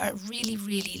when they're at a really,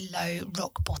 really low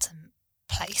rock bottom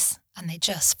place, and they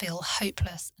just feel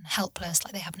hopeless and helpless,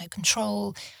 like they have no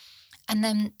control. And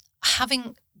then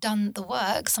having done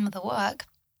some of the work,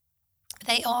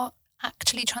 they are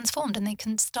actually transformed, and they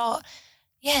can start,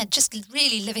 just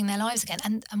really living their lives again.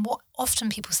 And what often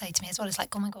people say to me as well is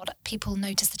like, oh my God, people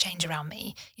notice the change around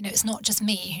me. It's not just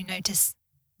me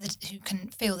who can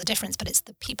feel the difference, but it's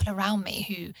the people around me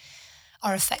who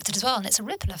are affected as well. And it's a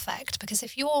ripple effect, because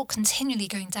if you're continually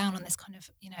going down on this kind of,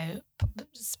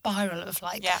 spiral of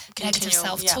negative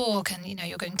self-talk, and,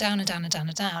 you're going down and down and down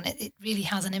and down, it really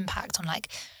has an impact on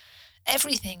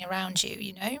everything around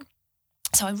you,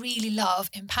 So I really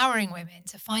love empowering women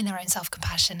to find their own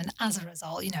self-compassion. And as a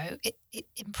result, it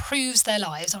improves their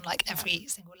lives on every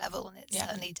single level. And it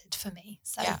certainly did for me.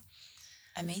 So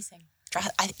amazing.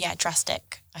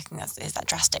 Drastic. I think is that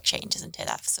drastic change, isn't it?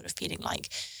 That sort of feeling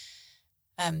like,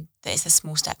 there's the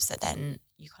small steps that then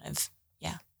you kind of,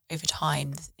 over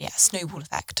time, snowball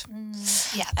effect.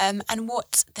 And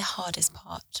what's the hardest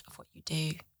part of what you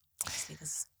do?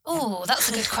 Oh, that's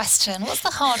a good question. What's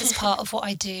the hardest part of what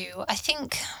I do? I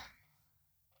think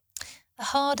the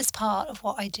hardest part of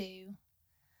what I do,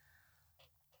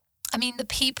 the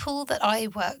people that I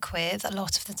work with a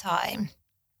lot of the time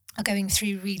are going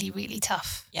through really, really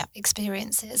tough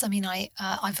experiences. I've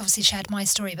obviously shared my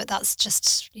story, but that's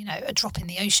just, a drop in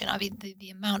the ocean. The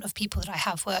amount of people that I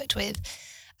have worked with,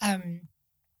 I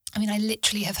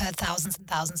literally have heard thousands and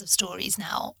thousands of stories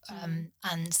now,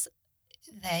 and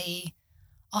they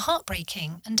are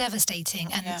heartbreaking and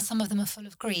devastating, and some of them are full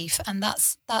of grief, and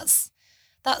that's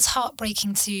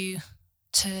heartbreaking to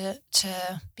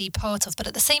be part of. But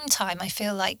at the same time, I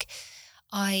feel like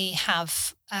I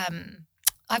have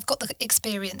I've got the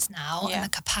experience now and the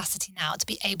capacity now to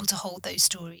be able to hold those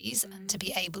stories and to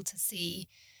be able to see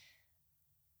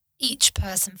each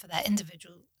person for their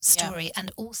individual story. And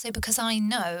also because I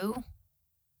know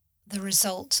the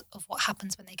result of what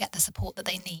happens when they get the support that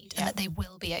they need and that they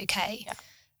will be okay.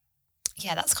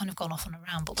 Yeah, that's kind of gone off on a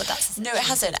ramble, but that's... No, it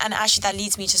hasn't. And actually that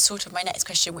leads me to sort of my next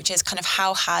question, which is kind of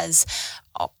how has,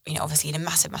 obviously in a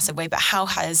massive, massive way, but how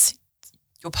has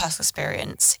your personal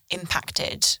experience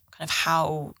impacted kind of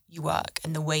how you work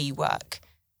and the way you work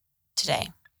today?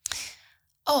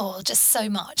 Oh, just so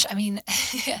much. I mean,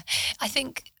 I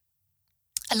think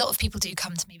a lot of people do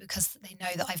come to me because they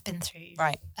know that I've been through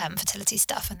fertility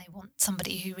stuff and they want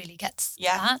somebody who really gets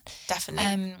that.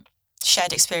 Definitely.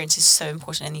 Shared experience is so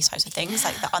important in these types of things,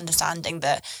 like the understanding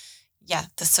that,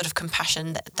 the sort of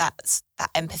compassion, that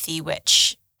empathy,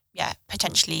 which,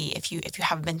 potentially if you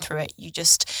haven't been through it, you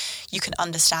can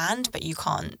understand, but you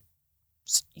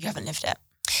haven't lived it.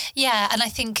 Yeah, and I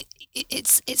think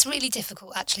it's really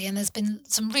difficult actually, and there's been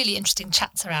some really interesting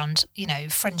chats around,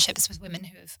 friendships with women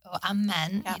and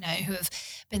men, who have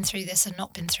been through this and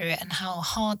not been through it, and how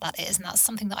hard that is. And that's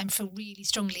something that I feel really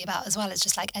strongly about as well, is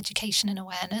just like education and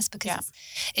awareness, because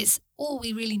it's all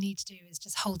we really need to do is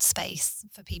just hold space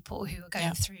for people who are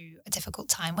going through a difficult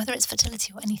time, whether it's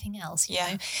fertility or anything else, you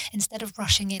know, instead of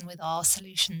rushing in with our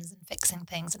solutions and fixing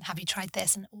things and have you tried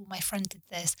this and my friend did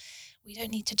this. We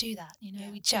don't need to do that,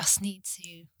 we just need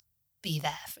to be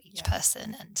there for each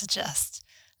person and to just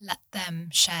let them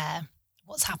share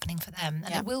what's happening for them.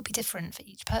 And it will be different for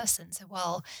each person. So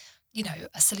while,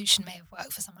 a solution may have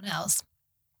worked for someone else,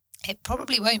 it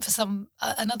probably won't for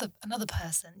another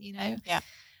person,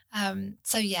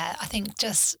 So I think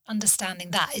just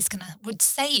understanding that would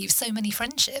save so many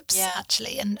friendships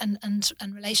actually, and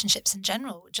relationships in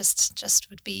general just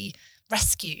would be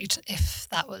rescued if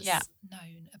that was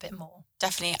known a bit more.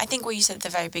 Definitely. I think what you said at the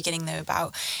very beginning though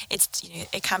about it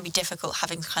can be difficult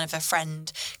having kind of a friend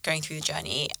going through the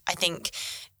journey. I think,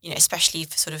 especially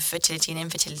for sort of fertility and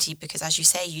infertility, because as you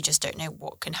say, you just don't know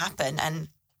what can happen, and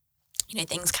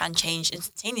things can change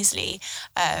instantaneously.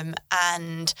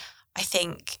 And I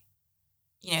think,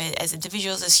 as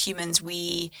individuals, as humans,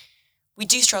 we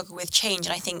do struggle with change,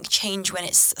 and I think change, when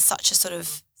it's such a sort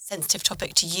of sensitive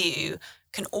topic to you,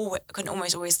 can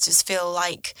almost always just feel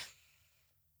like,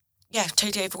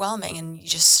 totally overwhelming, and you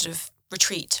just sort of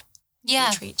retreat.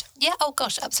 Yeah. Oh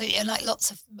gosh, absolutely. And like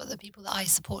lots of the people that I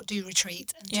support do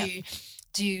retreat and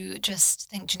do just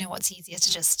think, do you know what's easier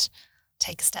to just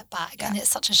take a step back? And it's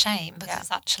such a shame, because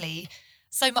actually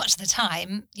so much of the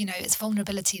time, it's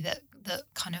vulnerability that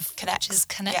kind of connects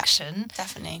connection. Yeah,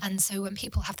 definitely. And so when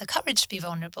people have the courage to be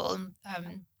vulnerable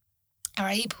and are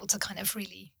able to kind of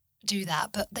really do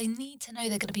that, but they need to know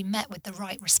they're going to be met with the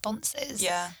right responses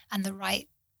and the right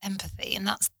empathy. And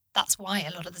that's why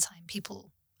a lot of the time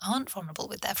people aren't vulnerable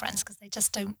with their friends, because they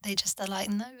just are like,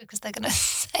 no, because they're going to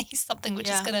say something which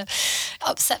is going to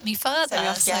upset me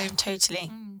further. So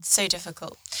totally. So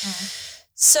difficult.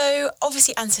 So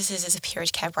obviously Ancestors is a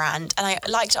period care brand, and I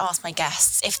like to ask my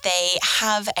guests if they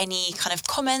have any kind of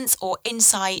comments or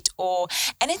insight or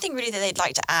anything really that they'd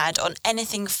like to add on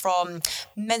anything from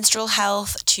menstrual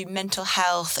health to mental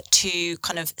health to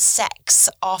kind of sex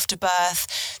after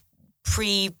birth,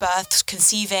 pre-birth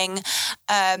conceiving.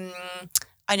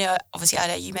 I know, obviously,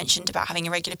 Ida, you mentioned about having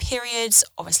irregular periods.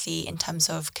 Obviously, in terms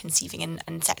of conceiving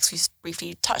and sex, we've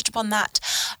briefly touched upon that.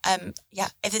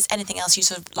 If there's anything else you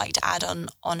sort of like to add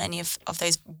on any of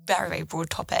those very, very broad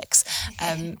topics,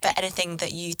 but anything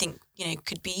that you think,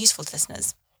 could be useful to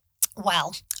listeners.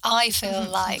 Well, I feel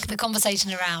like the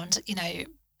conversation around,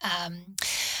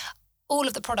 all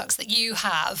of the products that you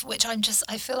have, which I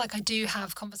feel like I do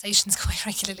have conversations quite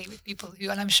regularly with people who,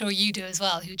 and I'm sure you do as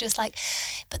well, who just like,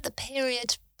 but the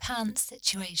period pants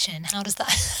situation, how does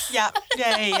that? Yeah.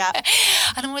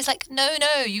 And I'm always like, no,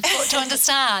 you've got to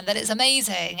understand that it's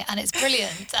amazing and it's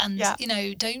brilliant, and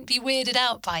don't be weirded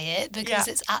out by it, because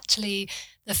it's actually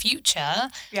the future.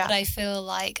 But I feel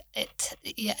like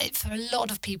it for a lot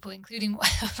of people, including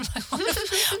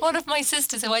one of my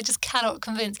sisters who I just cannot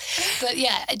convince. But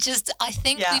I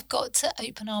think we've got to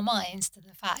open our minds to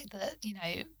the fact that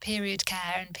period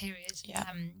care and period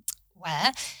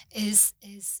wear is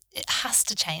it has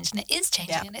to change, and it is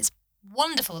changing, and it's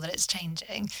wonderful that it's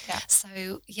changing.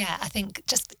 So I think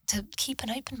just to keep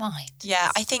an open mind.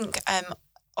 I think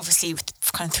obviously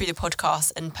kind of through the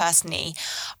podcast and personally,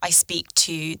 I speak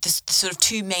to the sort of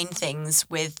two main things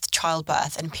with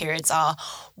childbirth and periods are,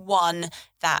 one,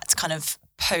 that kind of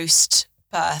post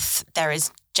birth there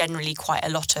is generally quite a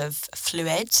lot of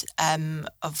fluid,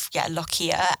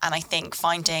 lochia, and I think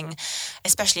finding,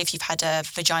 especially if you've had a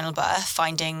vaginal birth,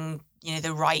 finding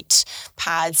the right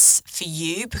pads for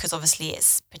you, because obviously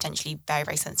it's potentially very,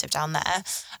 very sensitive down there.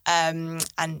 And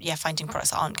finding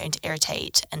products that aren't going to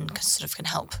irritate and sort of can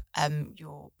help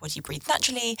your body breathe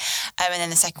naturally. And then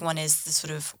the second one is the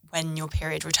sort of when your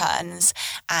period returns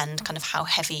and kind of how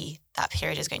heavy that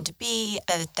period is going to be.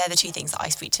 They're the two things that I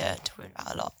speak to women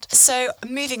about a lot. So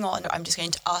moving on, I'm just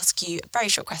going to ask you a very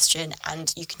short question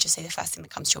and you can just say the first thing that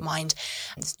comes to your mind.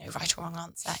 There's no right or wrong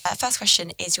answer. First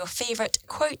question is your favourite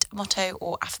quote, motto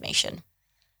or affirmation?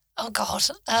 Oh, God.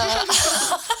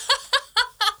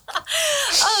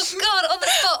 Oh, God,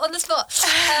 on the spot.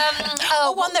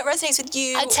 Or one that resonates with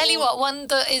you. I tell you what, one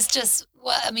that is just,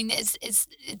 well, I mean, it's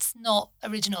not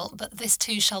original, but this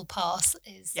too shall pass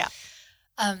is... Yeah.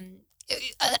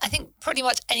 I think pretty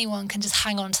much anyone can just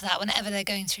hang on to that whenever they're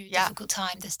going through a difficult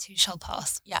time. This too shall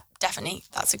pass. Yeah, definitely.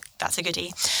 That's a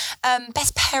goodie.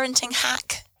 Best parenting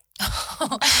hack? I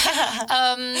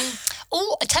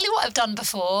tell you what I've done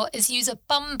before is use a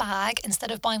bum bag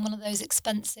instead of buying one of those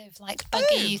expensive like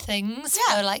buggy things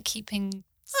for like keeping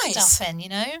stuff in,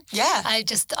 Yeah. I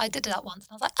did that once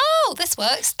and I was like, oh, this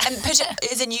works. And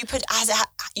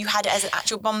you had it as an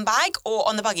actual bum bag or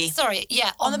on the buggy? Sorry,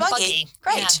 yeah, on the buggy.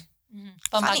 Great. Yeah. Mm-hmm.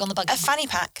 Bum bag on the buggy. A fanny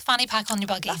pack. Fanny pack on your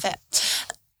buggy. Love it.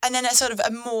 And then a sort of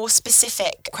a more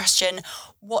specific question,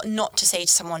 what not to say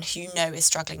to someone who you know is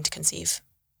struggling to conceive?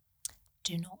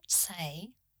 Do not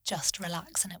say, just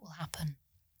relax and it will happen.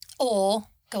 Or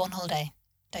go on holiday.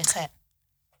 Don't say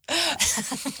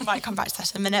it. Might come back to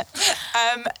that in a minute.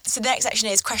 So the next section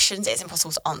is questions it's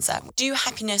impossible to answer. Do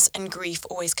happiness and grief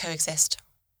always coexist?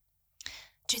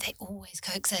 Do they always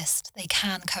coexist? They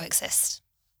can coexist.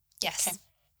 Yes. Okay.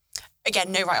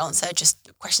 Again, no right answer, just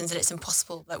questions that it's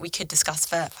impossible that we could discuss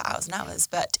for hours and hours,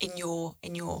 but in your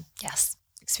yes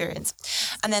experience.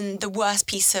 And then the worst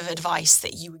piece of advice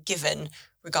that you were given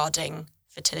regarding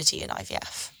fertility and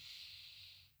IVF?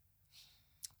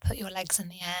 Put your legs in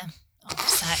the air after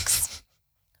sex.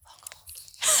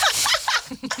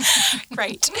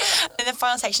 Great. And the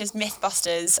final section is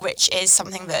Mythbusters, which is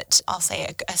something that I'll say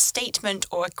a statement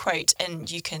or a quote, and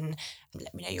you can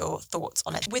let me know your thoughts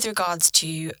on it. With regards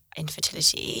to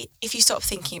infertility, if you stop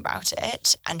thinking about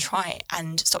it and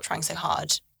stop trying so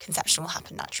hard, conception will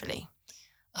happen naturally.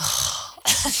 Oh.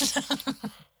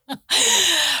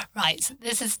 Right.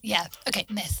 This is, okay,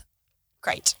 myth.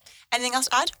 Great. Anything else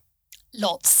to add?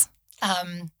 Lots.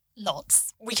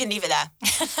 Lots. We can leave it there.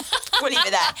 We'll leave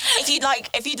it there. If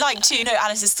you'd like to know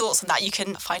Alice's thoughts on that, you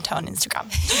can find her on Instagram.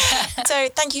 So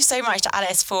thank you so much to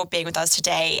Alice for being with us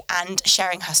today and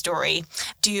sharing her story.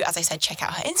 Do, as I said, check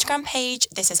out her Instagram page.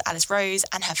 This is Alice Rose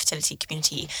and her fertility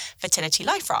community, Fertility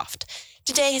Life Raft.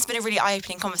 Today has been a really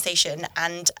eye-opening conversation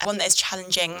and one that is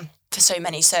challenging for so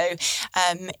many. So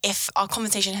if our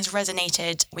conversation has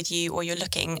resonated with you or you're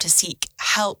looking to seek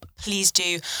help, please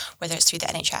do, whether it's through the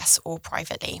NHS or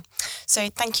privately. So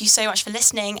thank you so much for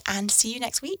listening and see you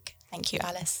next week. Thank you,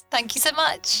 Alice. Thank you so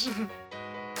much.